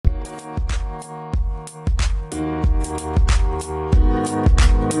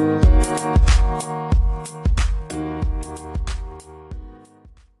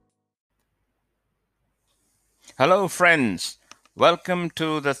Hello, friends. Welcome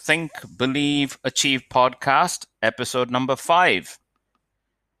to the Think, Believe, Achieve podcast, episode number 5.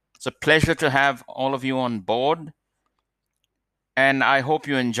 It's a pleasure to have all of you on board, and I hope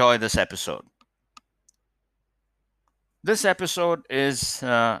you enjoy this episode. This episode is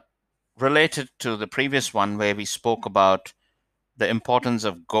related to the previous one where we spoke about the importance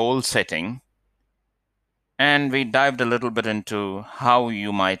of goal setting, and we dived a little bit into how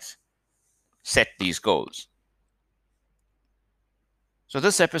you might set these goals. So,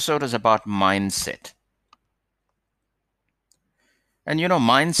 this episode is about mindset. And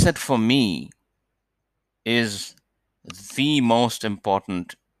mindset for me is the most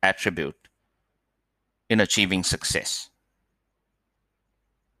important attribute in achieving success.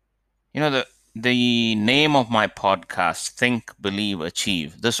 The name of my podcast, Think, Believe,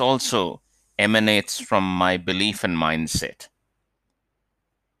 Achieve, this also emanates from my belief and mindset.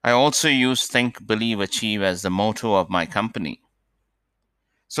 I also use Think, Believe, Achieve as the motto of my company.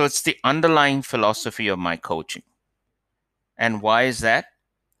 So it's the underlying philosophy of my coaching. And why is that?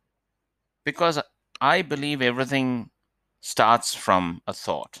 Because I believe everything starts from a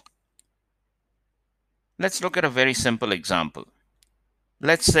thought. Let's look at a very simple example.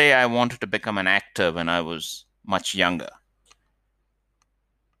 Let's say I wanted to become an actor when I was much younger,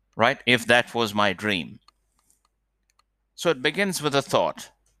 right? If that was my dream. So it begins with a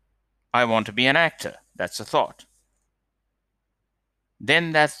thought. I want to be an actor. That's a thought.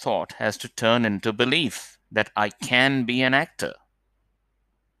 Then that thought has to turn into belief that I can be an actor.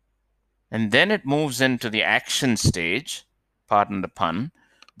 And then it moves into the action stage, pardon the pun,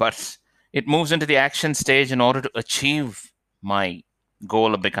 but it moves into the action stage in order to achieve my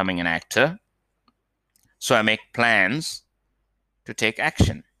goal of becoming an actor. So I make plans to take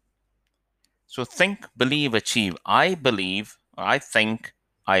action. So think, believe, achieve. I believe, I think,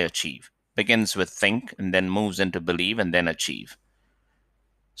 I achieve. Begins with think and then moves into believe and then achieve.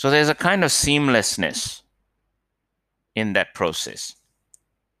 So there's a kind of seamlessness in that process.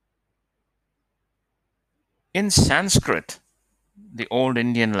 In Sanskrit, the old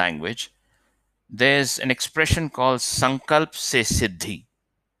Indian language, there's an expression called sankalp se siddhi.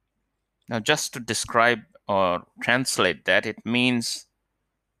 Now, just to describe or translate that, it means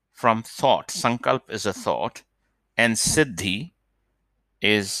from thought. Sankalp is a thought, and siddhi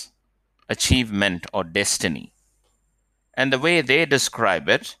is achievement or destiny. And the way they describe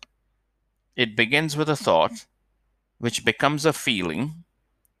it, it begins with a thought, which becomes a feeling,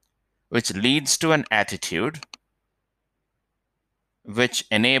 which leads to an attitude, which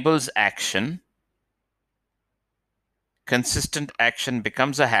enables action. Consistent action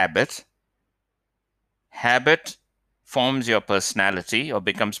becomes a habit. Habit forms your personality or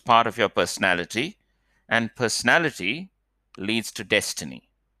becomes part of your personality, and personality leads to destiny.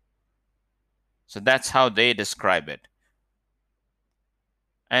 So that's how they describe it.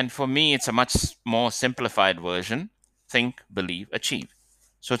 And for me, it's a much more simplified version. Think, believe, achieve.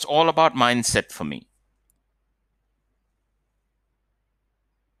 So it's all about mindset for me.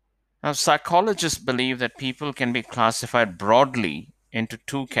 Now, psychologists believe that people can be classified broadly into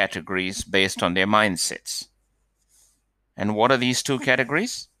two categories based on their mindsets. And what are these two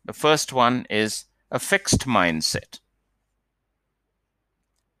categories? The first one is a fixed mindset.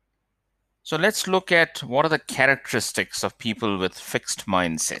 So let's look at what are the characteristics of people with fixed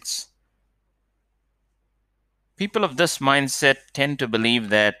mindsets. People of this mindset tend to believe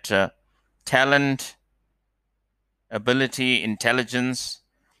that talent, ability, intelligence,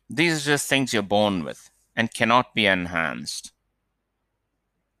 these are just things you're born with and cannot be enhanced.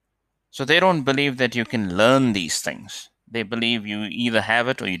 So they don't believe that you can learn these things. They believe you either have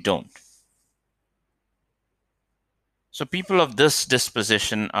it or you don't. So people of this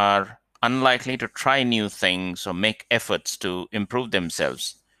disposition are unlikely to try new things or make efforts to improve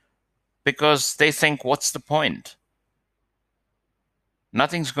themselves because they think, what's the point?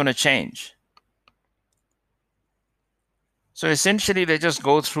 Nothing's going to change. So essentially, they just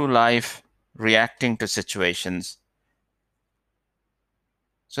go through life reacting to situations.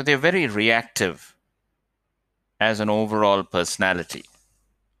 So they're very reactive as an overall personality.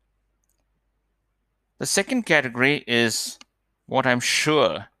 The second category is what I'm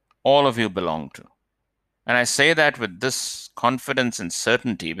sure all of you belong to. And I say that with this confidence and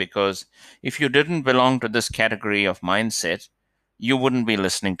certainty because if you didn't belong to this category of mindset, you wouldn't be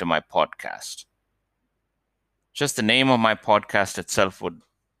listening to my podcast. Just the name of my podcast itself would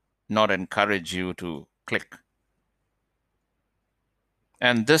not encourage you to click.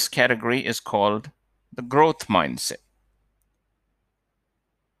 And this category is called the growth mindset.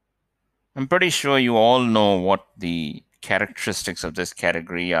 I'm pretty sure you all know what the characteristics of this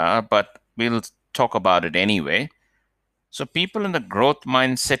category are, but we'll talk about it anyway. So people in the growth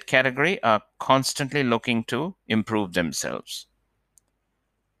mindset category are constantly looking to improve themselves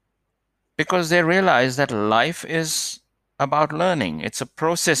because they realize that life is about learning. It's a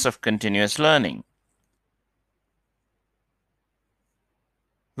process of continuous learning,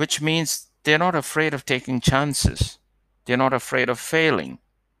 which means they're not afraid of taking chances. They're not afraid of failing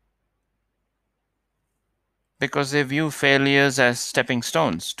because they view failures as stepping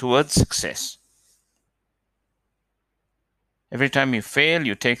stones towards success. Every time you fail,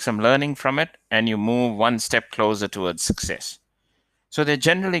 you take some learning from it and you move one step closer towards success. So they're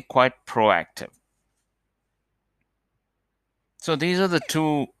generally quite proactive. So these are the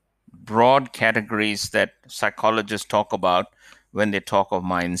two broad categories that psychologists talk about when they talk of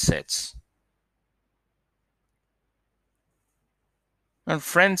mindsets. And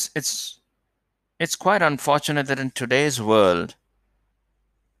friends, it's quite unfortunate that in today's world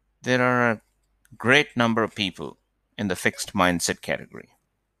there are a great number of people in the fixed mindset category.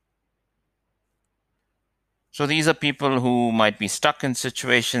 So these are people who might be stuck in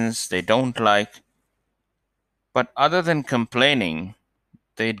situations they don't like, but other than complaining,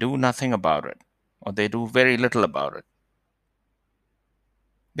 they do nothing about it, or they do very little about it,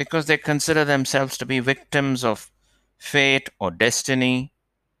 because they consider themselves to be victims of fate or destiny,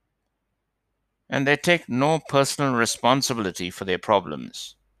 and they take no personal responsibility for their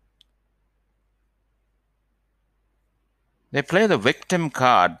problems. They play the victim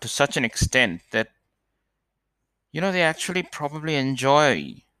card to such an extent that, they actually probably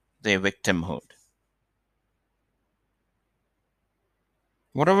enjoy their victimhood.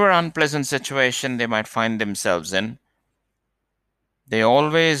 Whatever unpleasant situation they might find themselves in, they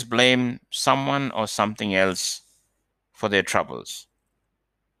always blame someone or something else for their troubles.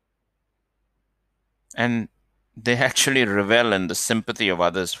 And they actually revel in the sympathy of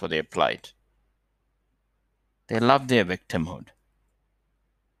others for their plight. They love their victimhood.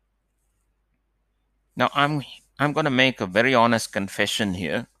 Now, I'm going to make a very honest confession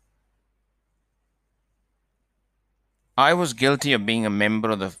here. I was guilty of being a member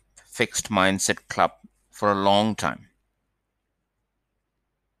of the fixed mindset club for a long time,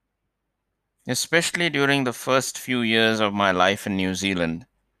 especially during the first few years of my life in New Zealand.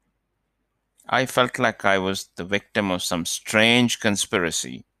 I felt like I was the victim of some strange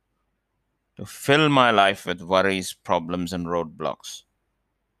conspiracy to fill my life with worries, problems, and roadblocks.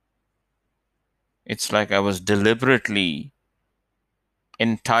 It's like I was deliberately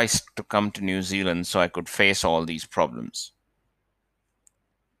enticed to come to New Zealand so I could face all these problems.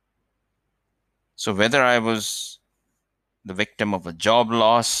 So, whether I was the victim of a job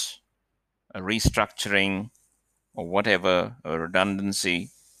loss, a restructuring, or whatever, a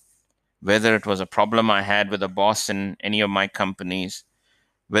redundancy, whether it was a problem I had with a boss in any of my companies,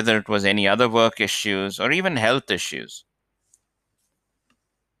 whether it was any other work issues or even health issues,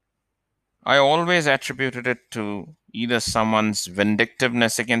 I always attributed it to either someone's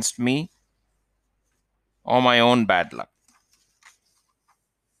vindictiveness against me or my own bad luck.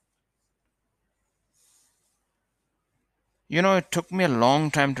 It took me a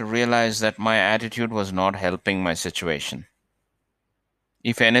long time to realize that my attitude was not helping my situation.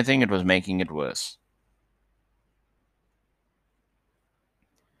 If anything, it was making it worse.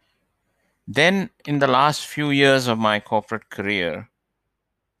 Then, in the last few years of my corporate career,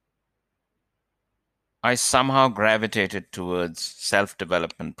 I somehow gravitated towards self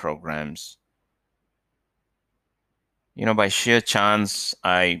development programs. By sheer chance,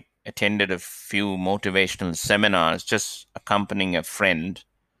 I attended a few motivational seminars, just accompanying a friend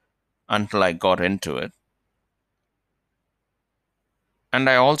until I got into it. And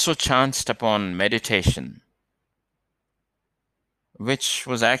I also chanced upon meditation, which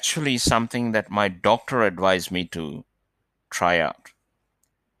was actually something that my doctor advised me to try out.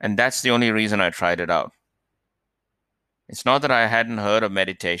 And that's the only reason I tried it out. It's not that I hadn't heard of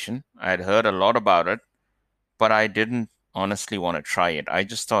meditation, I had heard a lot about it, but I didn't honestly want to try it. I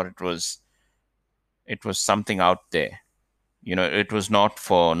just thought it was something out there. It was not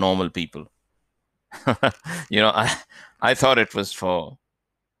for normal people. I thought it was for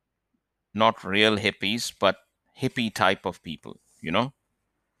not real hippies, but hippie type of people.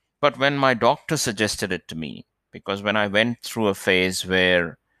 But when my doctor suggested it to me, because when I went through a phase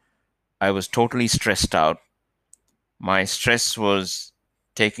where I was totally stressed out, my stress was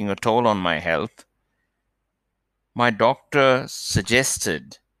taking a toll on my health, my doctor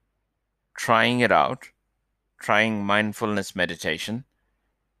suggested trying it out, trying mindfulness meditation,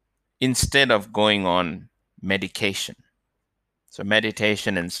 instead of going on medication. So,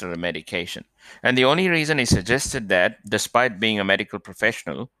 meditation instead of medication. And the only reason he suggested that, despite being a medical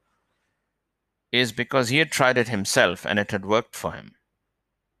professional, is because he had tried it himself and it had worked for him.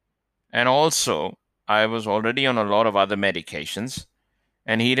 And also, I was already on a lot of other medications,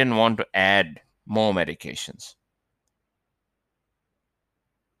 and he didn't want to add more medications.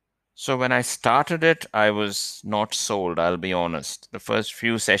 So when I started it, I was not sold, I'll be honest. The first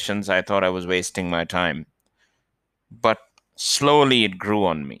few sessions, I thought I was wasting my time. But slowly it grew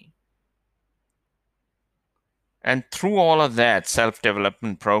on me. And through all of that,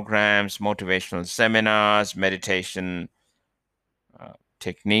 self-development programs, motivational seminars, meditation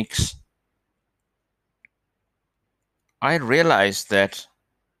techniques, I realized that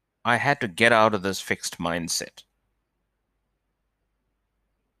I had to get out of this fixed mindset.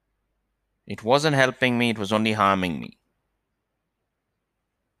 It wasn't helping me, it was only harming me.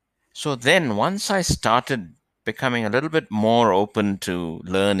 So then, once I started becoming a little bit more open to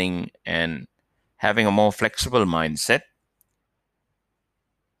learning and having a more flexible mindset,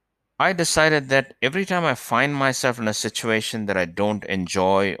 I decided that every time I find myself in a situation that I don't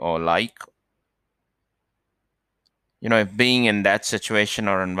enjoy or like, if being in that situation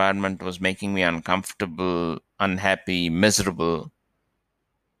or environment was making me uncomfortable, unhappy, miserable,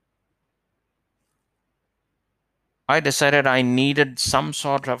 I decided I needed some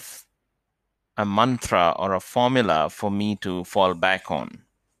sort of a mantra or a formula for me to fall back on.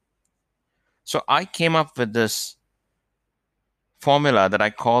 So I came up with this formula that I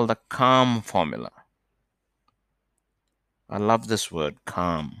call the calm formula. I love this word,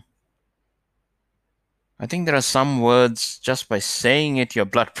 calm. I think there are some words, just by saying it, your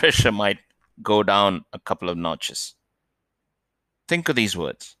blood pressure might go down a couple of notches. Think of these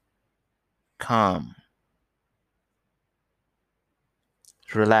words: calm,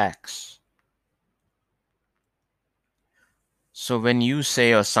 relax. So when you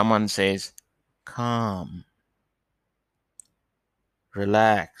say or someone says, calm,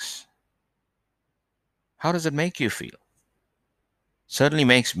 relax, how does it make you feel? Certainly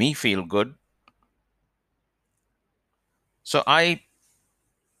makes me feel good. So I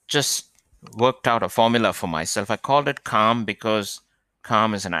just worked out a formula for myself. I called it calm because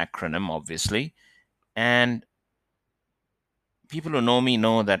calm is an acronym, obviously. And people who know me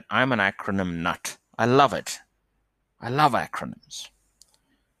know that I'm an acronym nut. I love it. I love acronyms.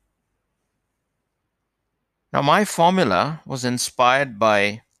 Now, my formula was inspired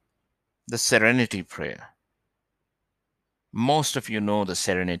by the Serenity Prayer. Most of you know the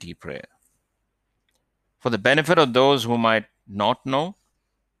Serenity Prayer. For the benefit of those who might not know,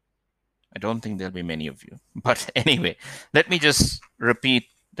 I don't think there'll be many of you. But anyway, let me just repeat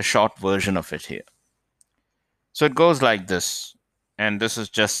the short version of it here. So it goes like this, and this is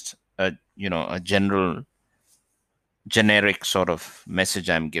just a general generic sort of message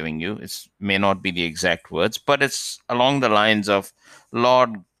I'm giving you. It may not be the exact words, but it's along the lines of,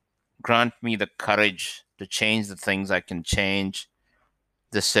 Lord, grant me the courage to change the things I can change,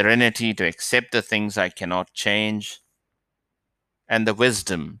 the serenity to accept the things I cannot change, and the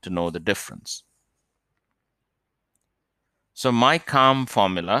wisdom to know the difference. So my calm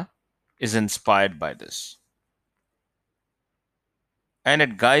formula is inspired by this. And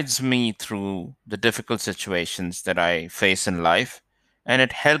it guides me through the difficult situations that I face in life. And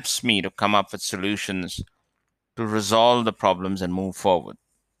it helps me to come up with solutions to resolve the problems and move forward.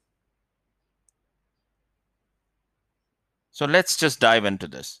 So let's just dive into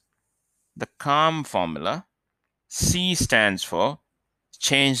this. The calm formula, C stands for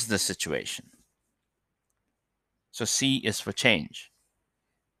change the situation. So C is for change.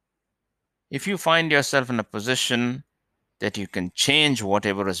 If you find yourself in a position that you can change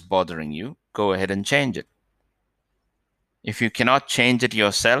whatever is bothering you, go ahead and change it. If you cannot change it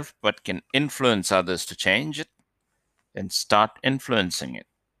yourself but can influence others to change it, then start influencing it.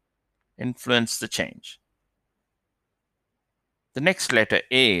 Influence the change. The next letter,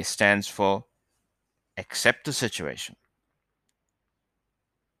 A, stands for accept the situation.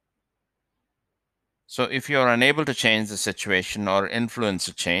 So if you're unable to change the situation or influence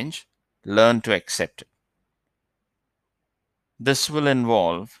a change, learn to accept it. This will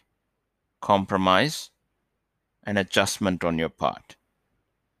involve compromise and adjustment on your part.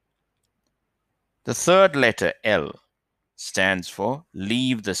 The third letter, L, stands for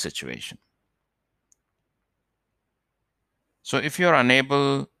leave the situation. So if you're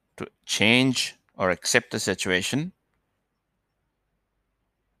unable to change or accept the situation,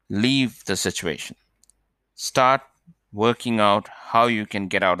 leave the situation. Start working out how you can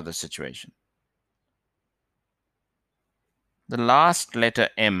get out of the situation. The last letter,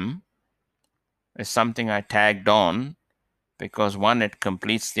 M, is something I tagged on because one, it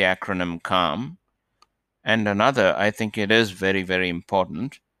completes the acronym CALM, and another, I think it is very, very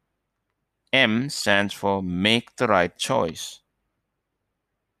important. M stands for make the right choice.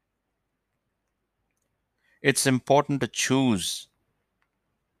 It's important to choose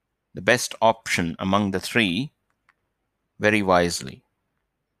the best option among the three very wisely.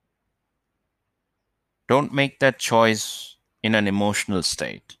 Don't make that choice in an emotional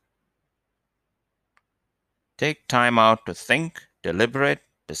state. Take time out to think, deliberate,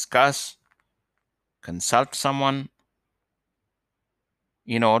 discuss, consult someone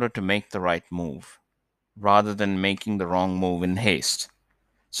in order to make the right move rather than making the wrong move in haste.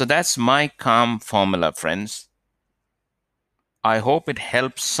 So that's my calm formula, friends. I hope it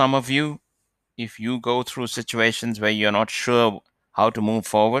helps some of you if you go through situations where you're not sure how to move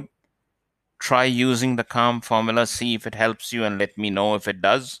forward. Try using the calm formula, see if it helps you, and let me know if it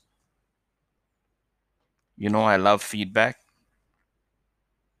does. You know, I love feedback.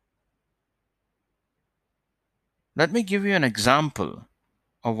 Let me give you an example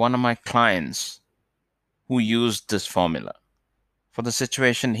of one of my clients who used this formula for the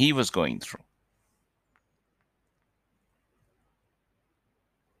situation he was going through.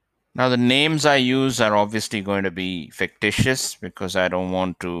 Now, the names I use are obviously going to be fictitious because I don't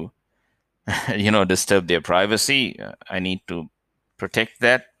want to, disturb their privacy. I need to protect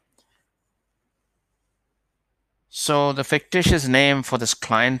that. So, the fictitious name for this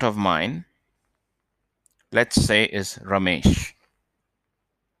client of mine, let's say, is Ramesh.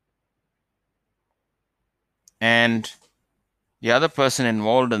 And the other person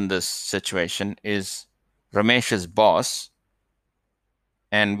involved in this situation is Ramesh's boss,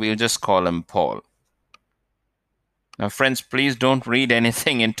 and we'll just call him Paul. Now, friends, please don't read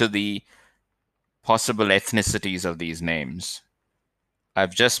anything into the possible ethnicities of these names.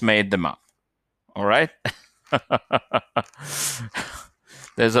 I've just made them up. All right?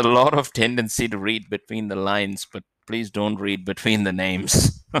 There's a lot of tendency to read between the lines, but please don't read between the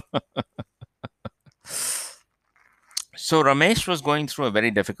names. So, Ramesh was going through a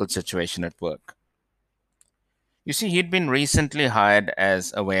very difficult situation at work. You see, he'd been recently hired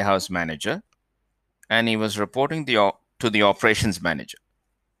as a warehouse manager, and he was reporting to the operations manager,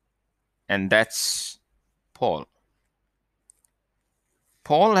 and that's Paul.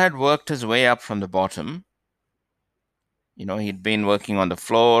 Paul had worked his way up from the bottom. He'd been working on the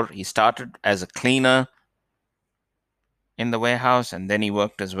floor. He started as a cleaner in the warehouse, and then he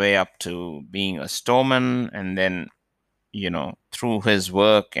worked his way up to being a storeman. And then, through his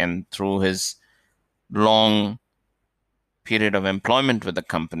work and through his long period of employment with the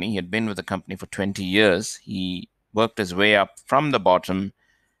company, he had been with the company for 20 years. He worked his way up from the bottom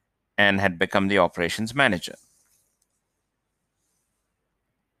and had become the operations manager.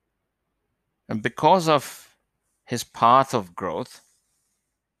 And because of his path of growth,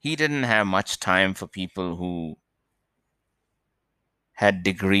 he didn't have much time for people who had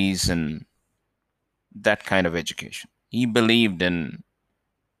degrees in that kind of education. He believed in,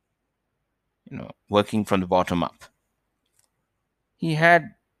 working from the bottom up. He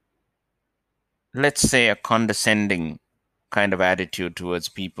had, let's say, a condescending kind of attitude towards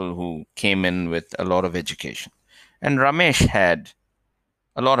people who came in with a lot of education. And Ramesh had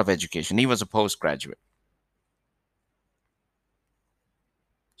a lot of education. He was a postgraduate.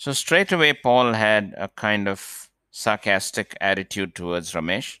 So straight away, Paul had a kind of sarcastic attitude towards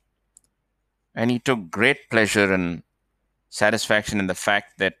Ramesh. And he took great pleasure and satisfaction in the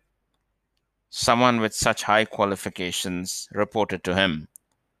fact that someone with such high qualifications reported to him,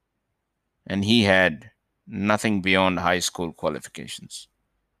 and he had nothing beyond high school qualifications.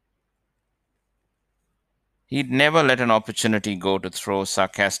 He'd never let an opportunity go to throw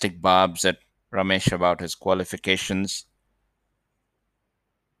sarcastic barbs at Ramesh about his qualifications.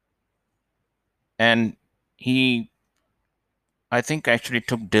 And he, I think, actually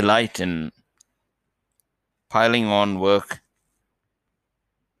took delight in piling on work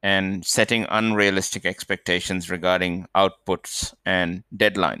and setting unrealistic expectations regarding outputs and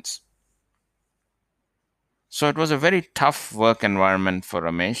deadlines. So it was a very tough work environment for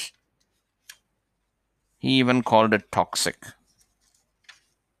Ramesh. He even called it toxic.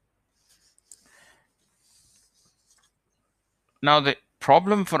 Now, the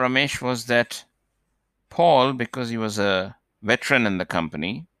problem for Ramesh was that Paul, because he was a veteran in the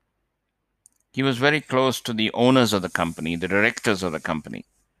company, he was very close to the owners of the company, the directors of the company.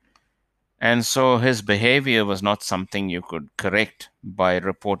 And so his behavior was not something you could correct by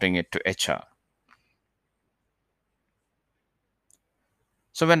reporting it to HR.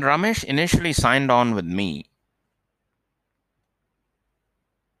 So when Ramesh initially signed on with me,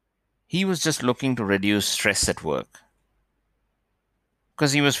 he was just looking to reduce stress at work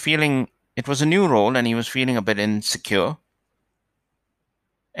because he was feeling it was a new role and he was feeling a bit insecure.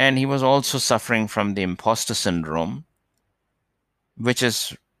 And he was also suffering from the imposter syndrome, which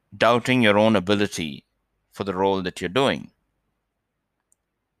is doubting your own ability for the role that you're doing.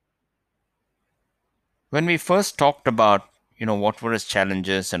 When we first talked about, what were his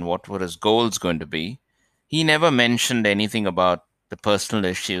challenges and what were his goals going to be, he never mentioned anything about the personal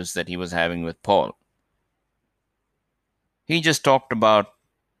issues that he was having with Paul. He just talked about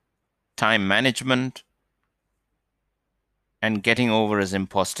time management and getting over his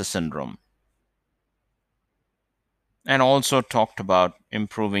imposter syndrome, and also talked about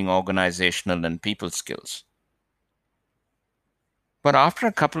improving organizational and people skills. But after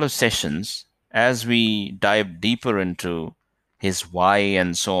a couple of sessions, as we dive deeper into his why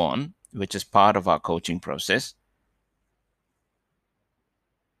and so on, which is part of our coaching process,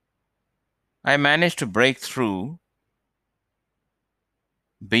 I managed to break through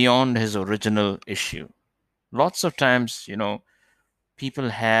beyond his original issue. Lots of times, people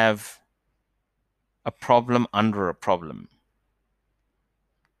have a problem under a problem.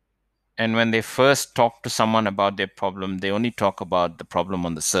 And when they first talk to someone about their problem, they only talk about the problem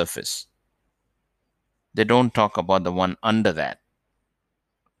on the surface. They don't talk about the one under that.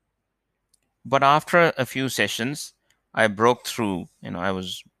 But after a few sessions, I broke through. I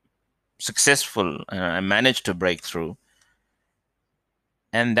was successful and I managed to break through.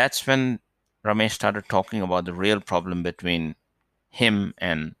 And that's when Ramesh started talking about the real problem between him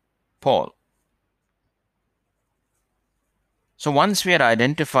and Paul. So once we had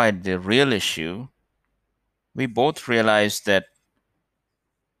identified the real issue, we both realized that,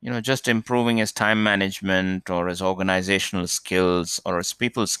 just improving his time management or his organizational skills or his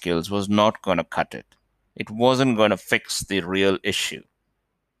people skills was not going to cut it. It wasn't going to fix the real issue.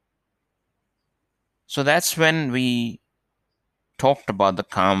 So that's when we talked about the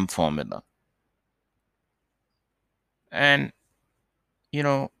calm formula. And, you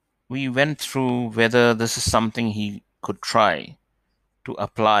know, we went through whether this is something he could try to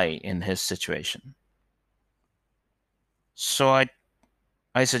apply in his situation. So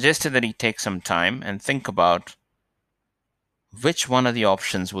I suggested that he take some time and think about which one of the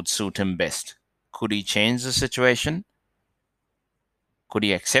options would suit him best. Could he change the situation? Could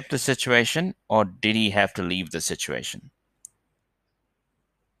he accept the situation? Or did he have to leave the situation?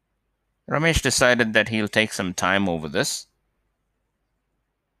 Ramesh decided that he'll take some time over this.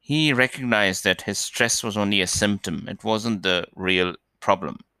 He recognized that his stress was only a symptom, it wasn't the real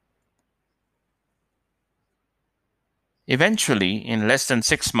problem. Eventually, in less than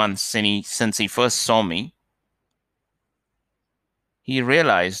 6 months since he first saw me, he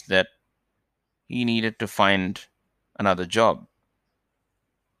realized that he needed to find another job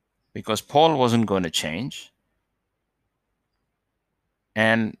because Paul wasn't going to change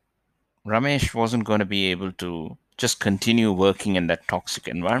and Ramesh wasn't going to be able to just continue working in that toxic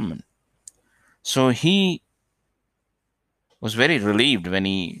environment. So he was very relieved when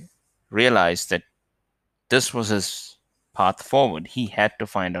he realized that this was his path forward. He had to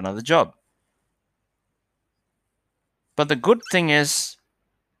find another job. But the good thing is,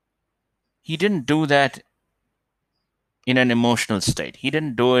 he didn't do that in an emotional state. He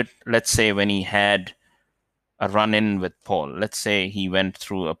didn't do it, let's say, when he had a run in with Paul. Let's say he went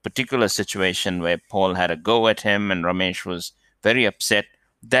through a particular situation where Paul had a go at him and Ramesh was very upset.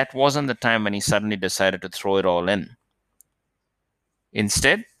 That wasn't the time when he suddenly decided to throw it all in.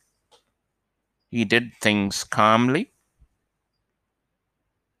 Instead, he did things calmly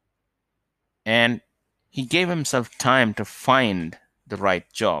and he gave himself time to find the right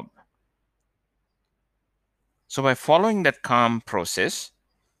job. So, by following that calm process,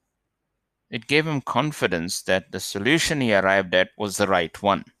 it gave him confidence that the solution he arrived at was the right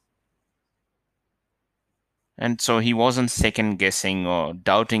one. And so he wasn't second guessing or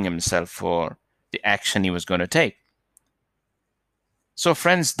doubting himself for the action he was going to take. So,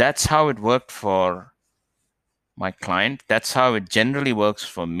 friends, that's how it worked for my client. That's how it generally works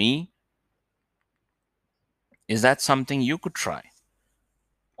for me. Is that something you could try?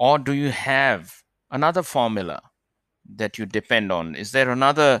 Or do you have another formula that you depend on? Is there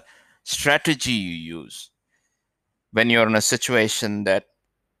another strategy you use when you're in a situation that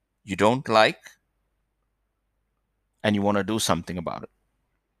you don't like and you want to do something about it?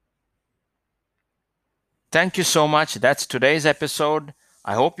 Thank you so much. That's today's episode.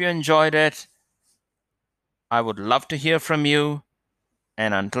 I hope you enjoyed it. I would love to hear from you.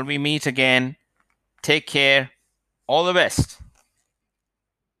 And until we meet again, take care. All the best.